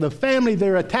attack the family,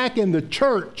 they're attacking the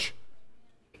church.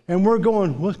 And we're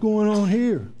going, what's going on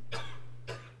here?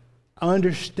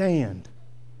 Understand,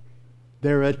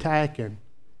 they're attacking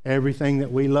everything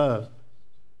that we love.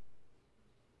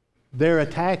 They're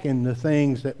attacking the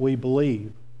things that we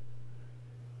believe.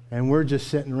 And we're just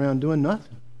sitting around doing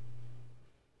nothing,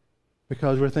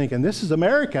 because we're thinking, this is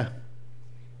America.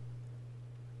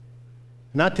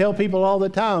 And I tell people all the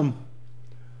time,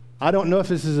 I don't know if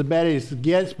this is as bad as it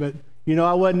gets, but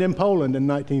I wasn't in Poland in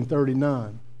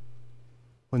 1939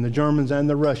 when the Germans and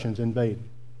the Russians invaded.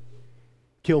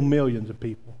 Killed millions of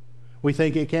people. We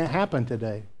think it can't happen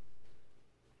today.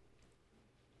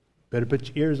 Better put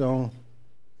your ears on.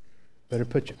 Better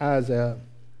put your eyes out.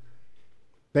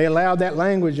 They allowed that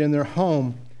language in their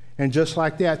home, and just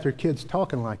like that, their kids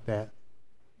talking like that.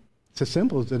 It's as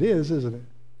simple as it is, isn't it?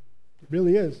 It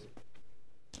really is.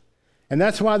 And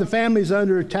that's why the family is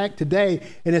under attack today,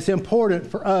 and it's important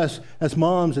for us as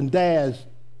moms and dads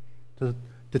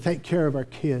to take care of our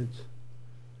kids,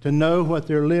 to know what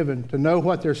they're living, to know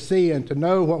what they're seeing, to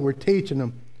know what we're teaching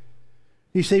them.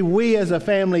 You see, we as a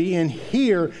family in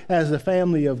here, as the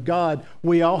family of God,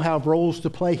 we all have roles to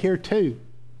play here too.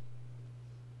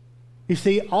 You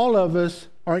see, all of us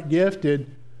aren't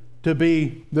gifted to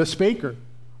be the speaker.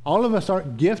 All of us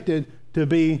aren't gifted to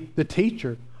be the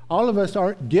teacher. All of us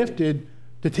aren't gifted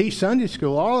to teach Sunday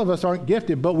school. All of us aren't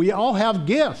gifted, but we all have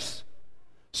gifts.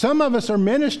 Some of us are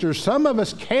ministers. Some of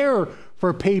us care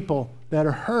for people that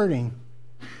are hurting.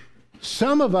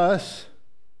 Some of us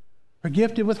are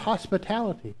gifted with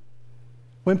hospitality.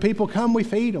 When people come, we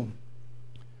feed them.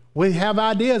 We have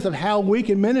ideas of how we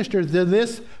can minister to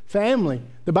this family.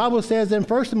 The Bible says, then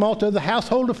first of all, to the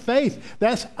household of faith.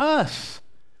 That's us.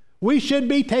 We should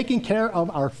be taking care of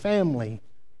our family.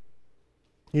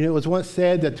 You know, it was once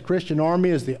said that the Christian army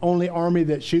is the only army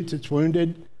that shoots its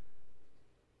wounded.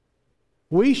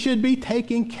 We should be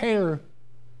taking care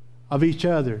of each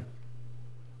other.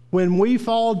 When we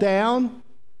fall down,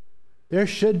 there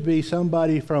should be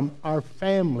somebody from our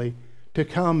family to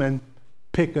come and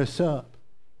pick us up.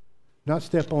 Not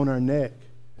step on our neck.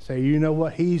 Say, you know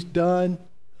what he's done?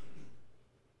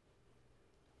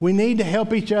 We need to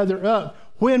help each other up.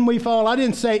 When we fall, I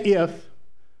didn't say if.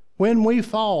 When we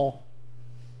fall,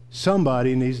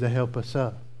 somebody needs to help us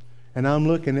up. And I'm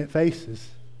looking at faces.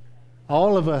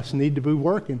 All of us need to be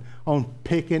working on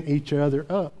picking each other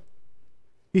up.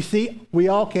 You see, we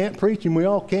all can't preach and we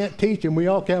all can't teach and we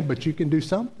all can't, but you can do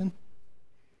something.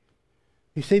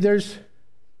 You see, there's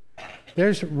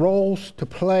roles to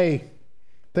play,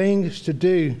 things to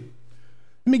do.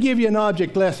 Let me give you an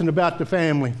object lesson about the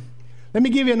family. Let me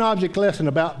give you an object lesson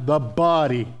about the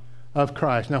body of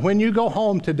Christ. Now, when you go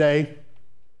home today,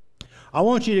 I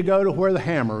want you to go to where the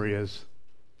hammer is.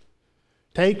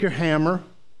 Take your hammer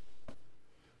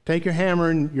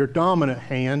in your dominant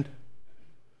hand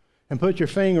and put your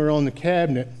finger on the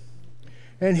cabinet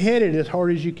and hit it as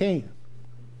hard as you can.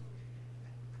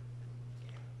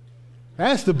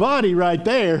 That's the body right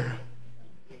there.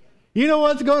 You know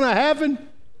what's going to happen?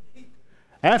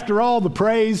 After all the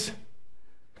praise,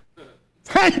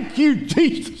 thank you,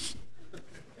 Jesus.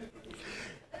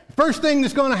 First thing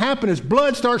that's going to happen is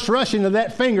blood starts rushing to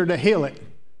that finger to heal it.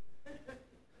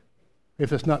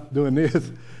 If it's not doing this.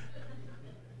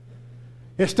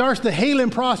 It starts the healing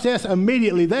process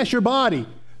immediately. That's your body.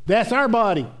 That's our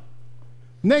body.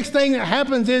 Next thing that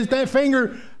happens is that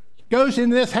finger goes in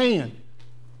this hand.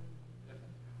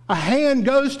 A hand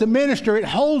goes to minister. It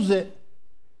holds it.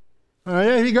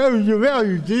 There he goes.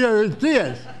 It's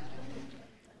this.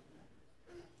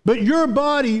 But your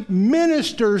body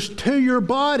ministers to your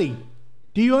body.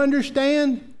 Do you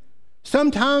understand?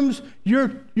 Sometimes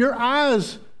your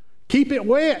eyes keep it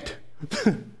wet.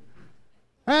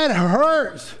 That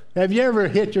hurts. Have you ever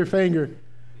hit your finger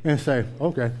and say,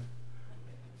 okay?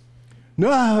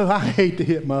 No, I hate to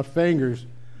hit my fingers.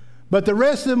 But the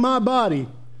rest of my body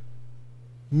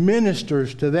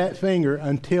ministers to that finger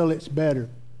until it's better.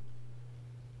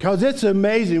 Because it's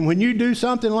amazing. When you do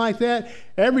something like that,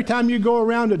 every time you go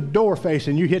around a door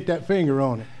facing, you hit that finger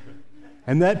on it.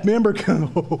 And that member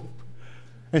can open.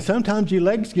 And sometimes your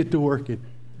legs get to working.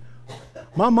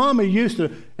 My mama used to,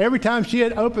 every time she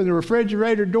had opened the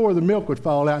refrigerator door, the milk would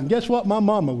fall out. And guess what my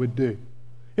mama would do?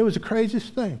 It was the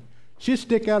craziest thing. She'd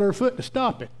stick out her foot to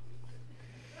stop it.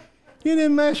 You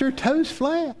didn't mash her toes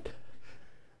flat.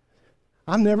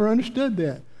 I never understood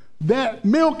that. That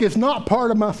milk is not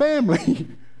part of my family.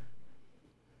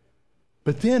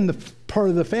 But then the part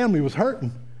of the family was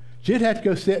hurting. She'd have to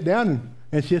go sit down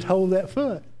and she'd hold that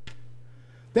foot.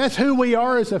 That's who we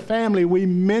are as a family. We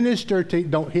minister to,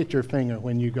 don't hit your finger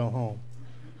when you go home.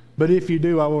 But if you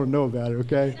do, I want to know about it,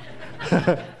 okay?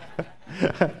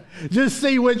 Just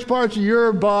see which parts of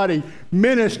your body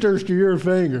ministers to your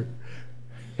finger.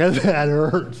 Because that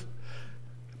hurts.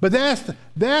 But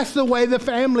that's the way the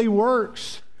family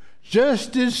works.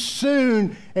 Just as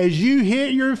soon as you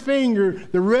hit your finger,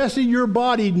 the rest of your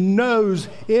body knows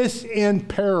it's in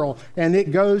peril, and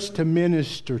it goes to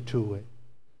minister to it.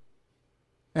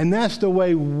 And that's the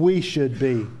way we should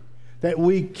be, that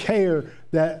we care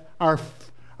that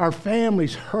our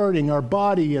family's hurting, our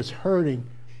body is hurting.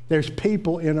 There's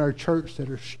people in our church that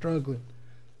are struggling.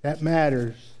 That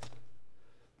matters.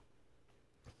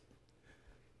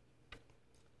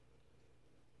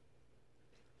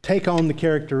 Take on the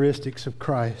characteristics of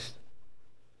Christ.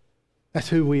 That's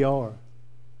who we are.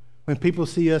 When people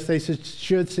see us, they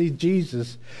should see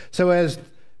Jesus. So as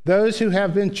those who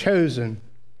have been chosen,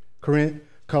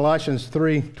 Colossians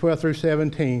 3:12 through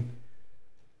 17,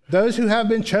 those who have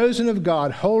been chosen of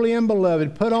God, holy and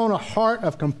beloved, put on a heart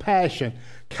of compassion,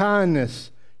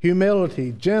 kindness,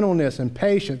 humility, gentleness, and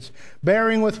patience,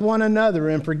 bearing with one another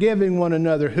and forgiving one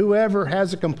another. Whoever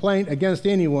has a complaint against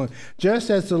anyone, just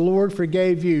as the Lord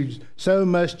forgave you, so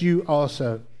must you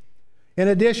also. In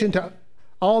addition to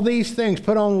all these things,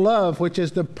 put on love, which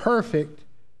is the perfect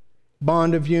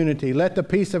bond of unity. Let the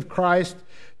peace of Christ,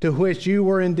 to which you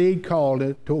were indeed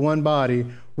called, to one body,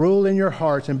 rule in your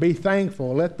hearts, and be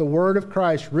thankful. Let the word of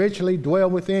Christ richly dwell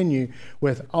within you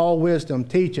with all wisdom,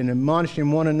 teaching and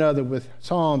admonishing one another with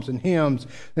psalms and hymns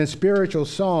and spiritual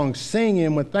songs,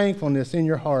 singing with thankfulness in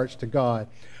your hearts to God.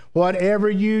 Whatever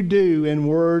you do in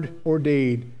word or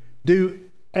deed, do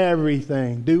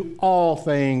everything. Do all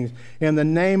things in the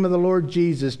name of the Lord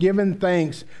Jesus, giving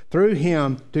thanks through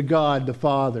him to God the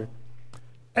Father.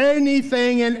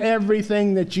 Anything and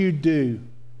everything that you do,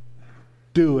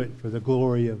 do it for the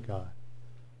glory of God.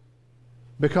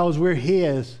 Because we're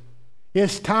his.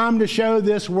 It's time to show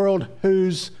this world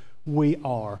whose we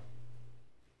are.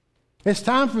 It's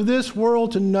time for this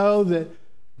world to know that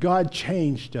God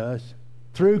changed us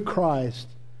through Christ.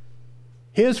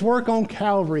 His work on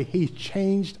Calvary, he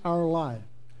changed our life.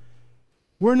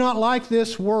 We're not like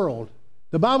this world.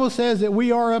 The Bible says that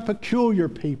we are a peculiar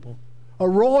people, a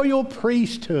royal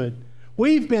priesthood.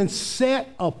 We've been set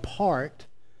apart.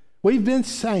 We've been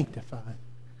sanctified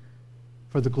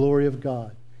for the glory of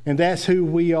God. And that's who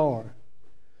we are.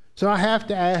 So I have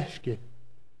to ask you,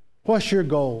 what's your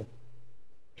goal?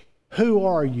 Who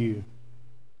are you?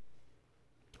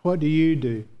 What do you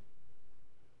do?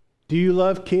 Do you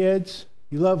love kids?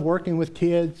 You love working with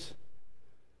kids?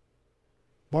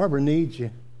 Barbara needs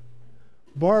you.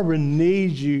 Barbara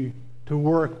needs you to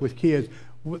work with kids.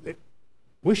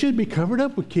 We should be covered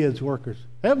up with kids workers.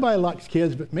 Everybody likes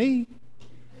kids but me.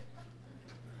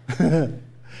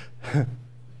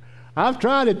 I've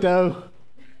tried it though.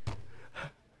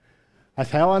 That's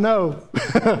how I know.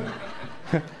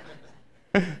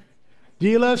 Do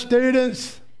you love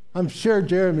students? I'm sure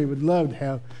Jeremy would love to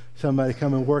have somebody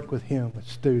come and work with him with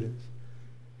students.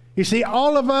 You see,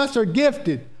 all of us are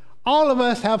gifted. All of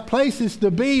us have places to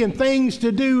be and things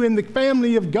to do in the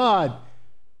family of God.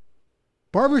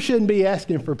 Barbara shouldn't be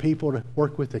asking for people to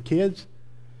work with the kids.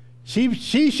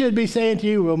 She should be saying to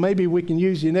you, well, maybe we can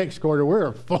use you next quarter.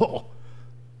 We're full.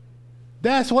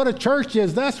 That's what a church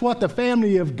is. That's what the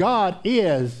family of God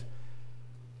is.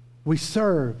 We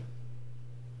serve.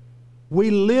 We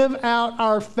live out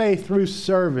our faith through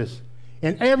service.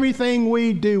 And everything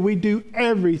we do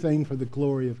everything for the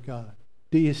glory of God.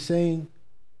 Do you sing?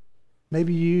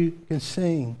 Maybe you can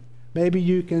sing. Maybe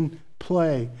you can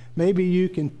play. Maybe you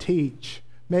can teach.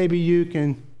 Maybe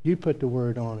you put the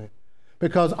word on it.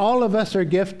 Because all of us are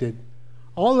gifted.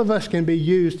 All of us can be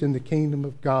used in the kingdom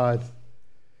of God.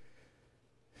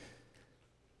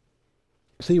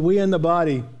 See, we in the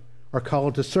body are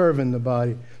called to serve in the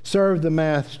body. Serve the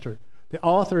Master, the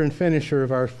author and finisher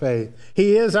of our faith.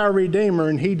 He is our Redeemer,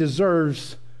 and he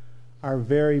deserves our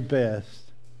very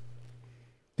best.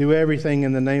 Do everything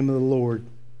in the name of the Lord,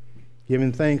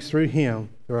 giving thanks through him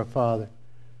to our Father.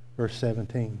 Verse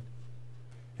 17.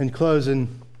 In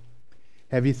closing,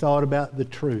 have you thought about the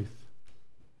truth?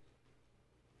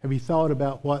 Have you thought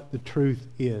about what the truth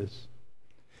is?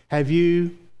 Have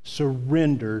you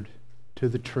surrendered to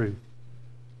the truth?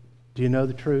 Do you know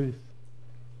the truth?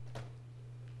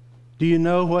 Do you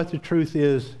know what the truth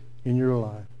is in your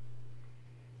life?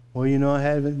 Well, you know, I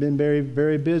haven't been very,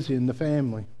 very busy in the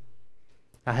family.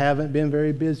 I haven't been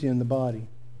very busy in the body.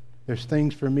 There's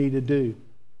things for me to do.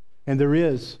 And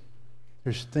there's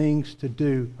things to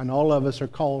do. And all of us are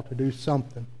called to do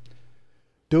something.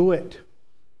 Do it.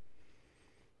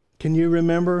 Can you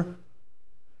remember?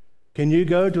 Can you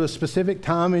go to a specific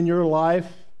time in your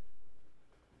life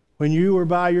when you were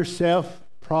by yourself,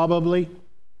 probably,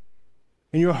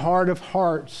 in your heart of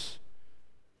hearts,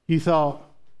 you thought,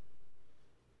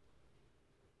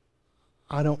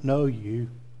 I don't know you,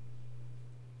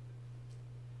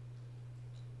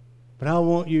 but I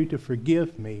want you to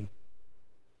forgive me.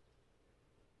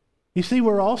 You see,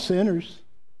 we're all sinners.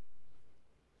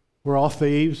 We're all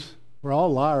thieves. We're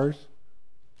all liars.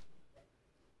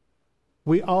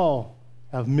 We all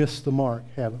have missed the mark,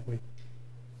 haven't we?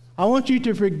 I want you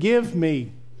to forgive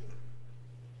me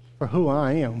for who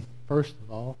I am, first of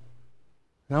all.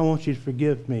 And I want you to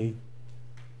forgive me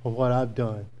for what I've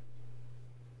done.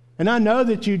 And I know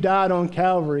that you died on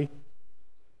Calvary,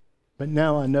 but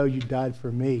now I know you died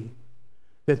for me.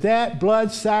 That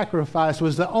blood sacrifice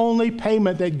was the only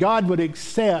payment that God would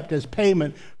accept as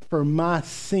payment for my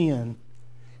sin.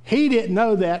 He didn't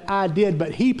know that, I did,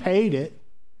 but he paid it.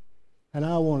 And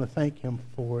I want to thank him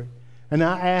for it. And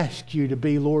I ask you to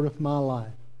be Lord of my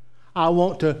life. I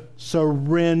want to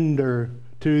surrender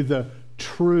to the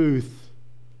truth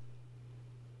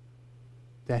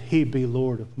that he be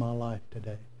Lord of my life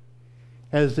today.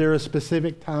 Is there a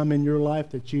specific time in your life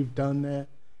that you've done that?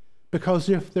 Because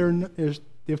if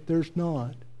there's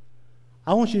not,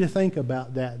 I want you to think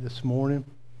about that this morning.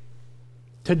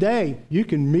 Today, you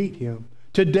can meet him.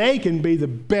 Today can be the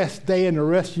best day in the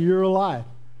rest of your life.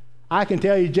 I can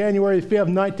tell you January 5th,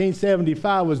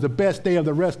 1975 was the best day of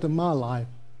the rest of my life.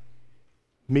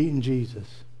 Meeting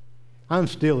Jesus. I'm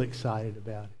still excited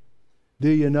about it. Do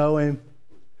you know him?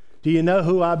 Do you know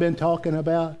who I've been talking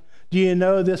about? Do you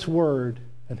know this word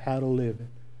and how to live it?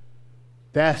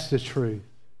 That's the truth.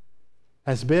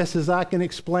 As best as I can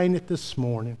explain it this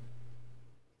morning,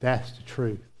 that's the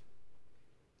truth.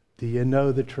 Do you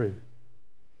know the truth?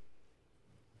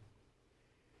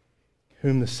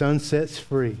 Whom the Son sets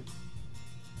free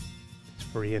is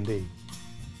free indeed.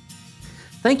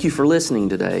 Thank you for listening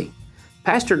today.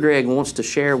 Pastor Greg wants to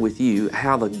share with you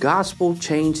how the gospel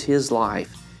changed his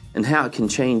life and how it can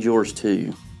change yours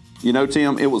too. You know,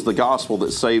 Tim, it was the gospel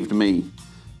that saved me.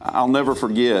 I'll never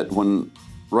forget when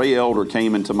Ray Elder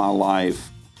came into my life.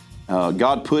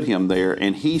 God put him there,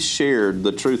 and he shared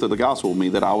the truth of the gospel with me,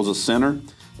 that I was a sinner,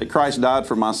 that Christ died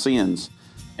for my sins,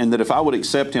 and that if I would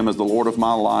accept him as the Lord of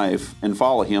my life and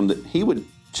follow him, that he would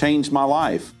change my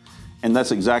life. And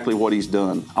that's exactly what he's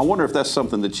done. I wonder if that's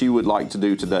something that you would like to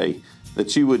do today,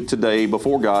 that you would today,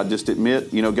 before God, just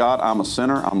admit, you know, God, I'm a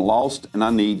sinner, I'm lost, and I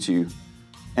need you.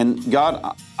 And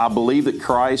God, I believe that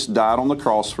Christ died on the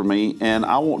cross for me, and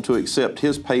I want to accept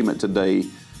his payment today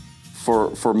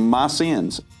for my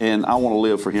sins, and I want to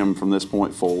live for him from this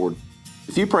point forward.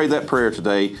 If you prayed that prayer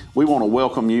today, we want to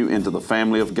welcome you into the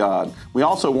family of God. We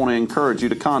also want to encourage you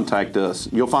to contact us.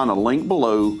 You'll find a link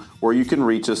below where you can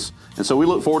reach us, and so we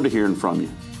look forward to hearing from you.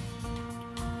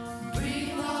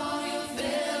 Bring all your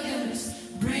failures,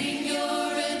 bring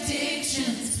your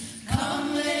addictions,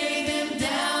 come lay them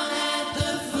down at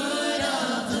the foot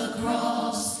of the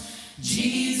cross.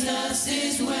 Jesus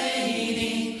is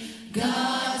waiting,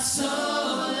 God so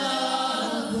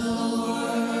loved the world.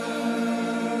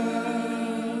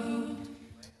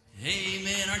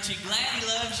 Amen. Aren't you glad he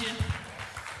loves you?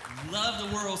 He loved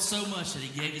the world so much that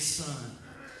he gave his son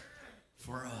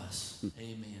for us.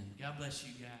 Amen. God bless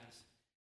you guys.